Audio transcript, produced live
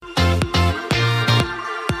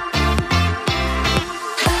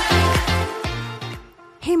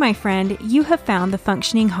my friend. You have found the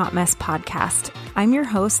Functioning Hot Mess podcast. I'm your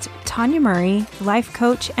host, Tanya Murray, life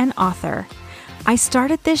coach and author. I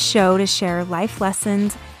started this show to share life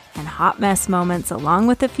lessons and hot mess moments along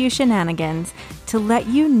with a few shenanigans to let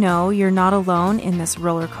you know you're not alone in this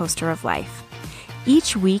roller coaster of life.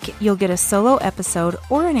 Each week, you'll get a solo episode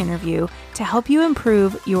or an interview to help you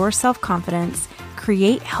improve your self-confidence,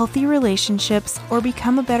 create healthy relationships, or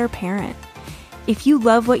become a better parent. If you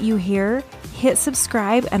love what you hear, hit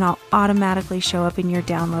subscribe and I'll automatically show up in your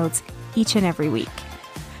downloads each and every week.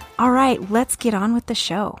 All right, let's get on with the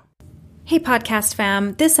show. Hey podcast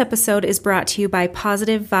fam, this episode is brought to you by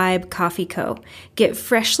Positive Vibe Coffee Co. Get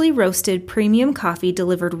freshly roasted premium coffee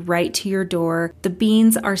delivered right to your door. The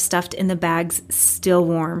beans are stuffed in the bags still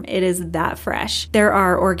warm. It is that fresh. There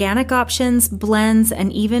are organic options, blends,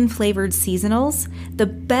 and even flavored seasonals. The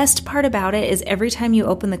best part about it is every time you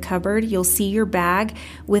open the cupboard, you'll see your bag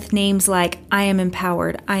with names like I am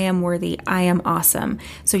empowered, I am worthy, I am awesome.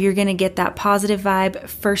 So you're going to get that positive vibe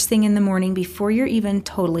first thing in the morning before you're even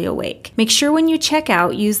totally awake. Make sure when you check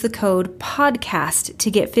out, use the code PODCAST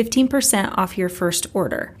to get 15% off your first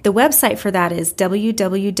order. The website for that is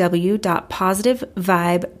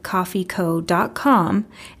www.positivevibecoffeeco.com.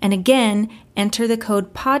 And again, enter the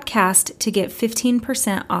code PODCAST to get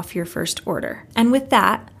 15% off your first order. And with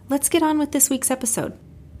that, let's get on with this week's episode.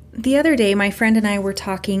 The other day, my friend and I were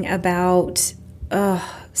talking about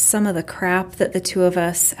some of the crap that the two of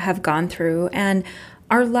us have gone through. And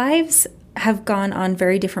our lives have gone on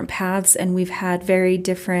very different paths, and we've had very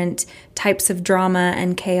different types of drama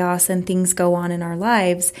and chaos and things go on in our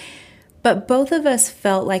lives. But both of us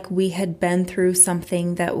felt like we had been through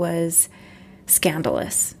something that was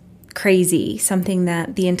scandalous, crazy, something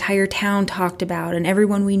that the entire town talked about and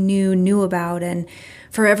everyone we knew about, and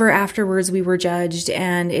forever afterwards we were judged,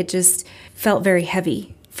 and it just felt very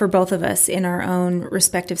heavy for both of us in our own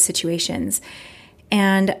respective situations.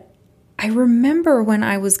 And I remember when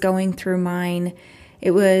I was going through mine,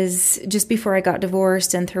 it was just before I got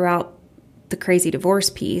divorced and throughout the crazy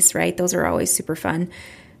divorce piece, right? Those are always super fun.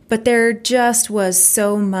 But there just was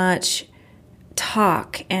so much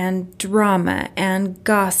talk and drama and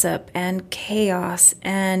gossip and chaos,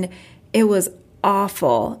 and it was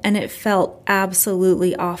awful, and it felt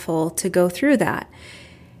absolutely awful to go through that.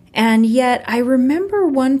 And yet I remember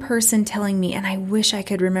one person telling me, and I wish I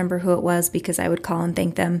could remember who it was because I would call and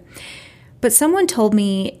thank them. But someone told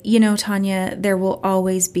me, Tanya, there will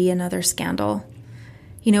always be another scandal.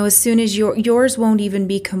 As soon as yours won't even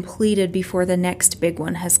be completed before the next big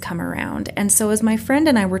one has come around. And so as my friend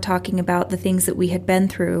and I were talking about the things that we had been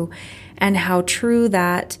through and how true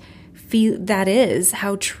that is,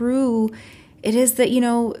 how true it is that,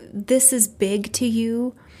 this is big to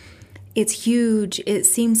you. It's huge. It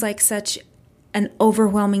seems like such an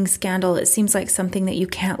overwhelming scandal. It seems like something that you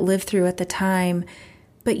can't live through at the time,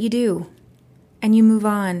 but you do. And you move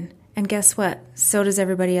on. And guess what? So does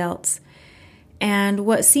everybody else. And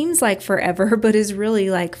what seems like forever, but is really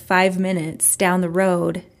like 5 minutes down the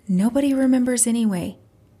road, nobody remembers anyway.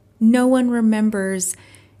 No one remembers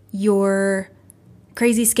your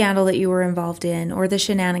crazy scandal that you were involved in, or the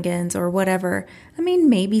shenanigans, or whatever. I mean,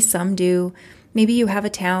 maybe some do. Maybe you have a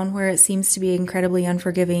town where it seems to be incredibly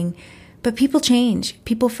unforgiving. But people change.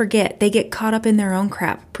 People forget. They get caught up in their own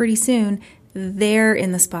crap. Pretty soon, they're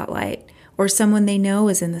in the spotlight, or someone they know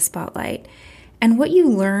is in the spotlight. And what you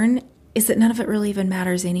learn is that none of it really even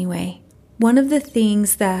matters anyway. One of the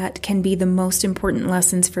things that can be the most important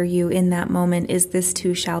lessons for you in that moment is this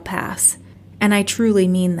too shall pass. And I truly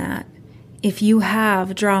mean that. If you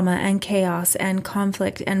have drama and chaos and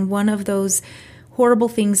conflict and one of those horrible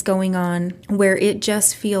things going on where it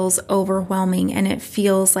just feels overwhelming and it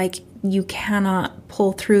feels like you cannot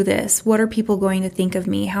pull through this. What are people going to think of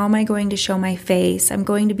me? How am I going to show my face? I'm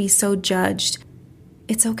going to be so judged.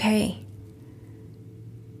 It's okay.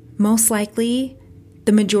 Most likely,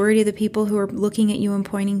 the majority of the people who are looking at you and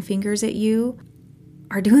pointing fingers at you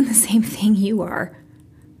are doing the same thing you are.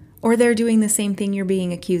 Or they're doing the same thing you're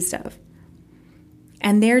being accused of.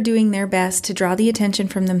 And they're doing their best to draw the attention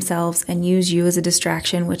from themselves and use you as a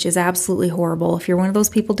distraction, which is absolutely horrible. If you're one of those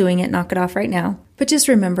people doing it, knock it off right now. But just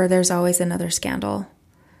remember, there's always another scandal.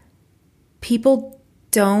 People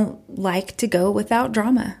don't like to go without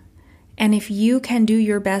drama. And if you can do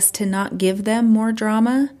your best to not give them more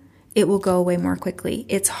drama, it will go away more quickly.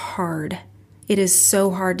 It's hard. It is so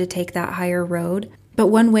hard to take that higher road. But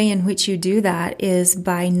one way in which you do that is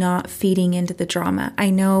by not feeding into the drama. I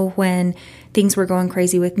know when things were going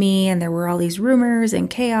crazy with me and there were all these rumors and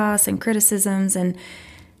chaos and criticisms and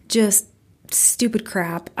just stupid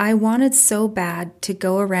crap, I wanted so bad to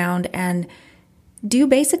go around and do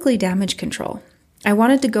basically damage control. I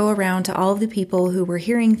wanted to go around to all of the people who were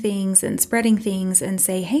hearing things and spreading things and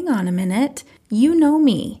say, hang on a minute, you know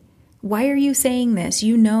me. Why are you saying this?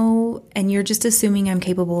 You know, and you're just assuming I'm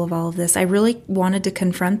capable of all of this. I really wanted to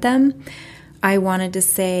confront them. I wanted to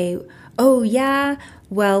say, oh yeah,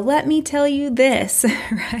 well, let me tell you this,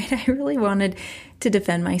 right? I really wanted to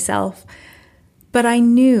defend myself. But I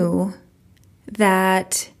knew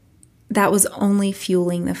that that was only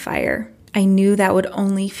fueling the fire. I knew that would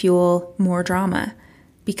only fuel more drama,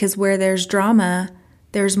 because where there's drama,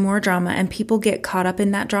 there's more drama, and people get caught up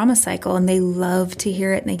in that drama cycle and they love to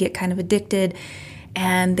hear it and they get kind of addicted,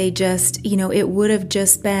 and they just, it would have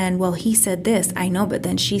just been, well, he said this, I know, but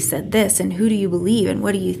then she said this, and who do you believe and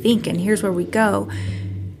what do you think, and here's where we go.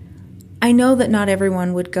 I know that not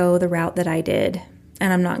everyone would go the route that I did,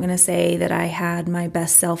 and I'm not going to say that I had my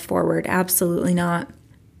best self forward, absolutely not.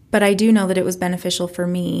 But I do know that it was beneficial for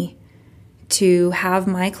me to have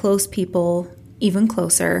my close people even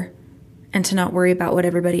closer and to not worry about what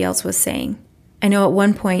everybody else was saying. I know at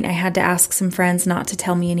one point I had to ask some friends not to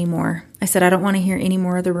tell me anymore. I said, I don't want to hear any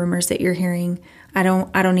more of the rumors that you're hearing. I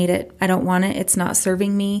don't need it. I don't want it. It's not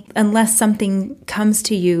serving me. Unless something comes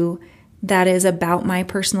to you that is about my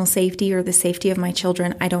personal safety or the safety of my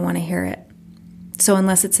children, I don't want to hear it. So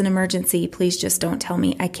unless it's an emergency, please just don't tell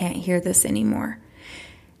me. I can't hear this anymore.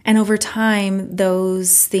 And over time,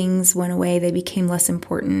 those things went away. They became less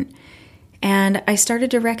important. And I started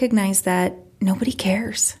to recognize that nobody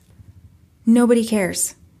cares. Nobody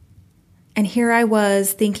cares. And here I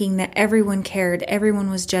was thinking that everyone cared. Everyone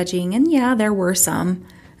was judging. And yeah, there were some.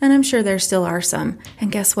 And I'm sure there still are some.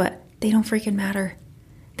 And guess what? They don't freaking matter.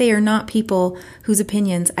 They are not people whose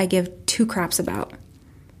opinions I give two craps about.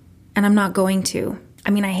 And I'm not going to. I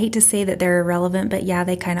mean, I hate to say that they're irrelevant, but yeah,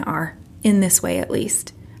 they kind of are. In this way, at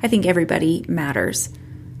least. I think everybody matters.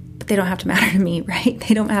 But they don't have to matter to me, right?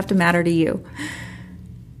 They don't have to matter to you.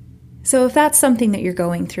 So if that's something that you're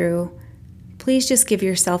going through, please just give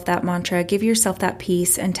yourself that mantra, give yourself that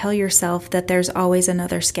peace, and tell yourself that there's always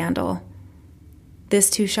another scandal. This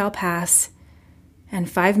too shall pass. And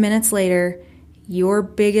 5 minutes later, your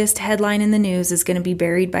biggest headline in the news is going to be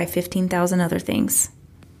buried by 15,000 other things.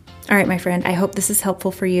 All right, my friend, I hope this is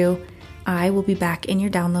helpful for you. I will be back in your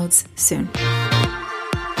downloads soon.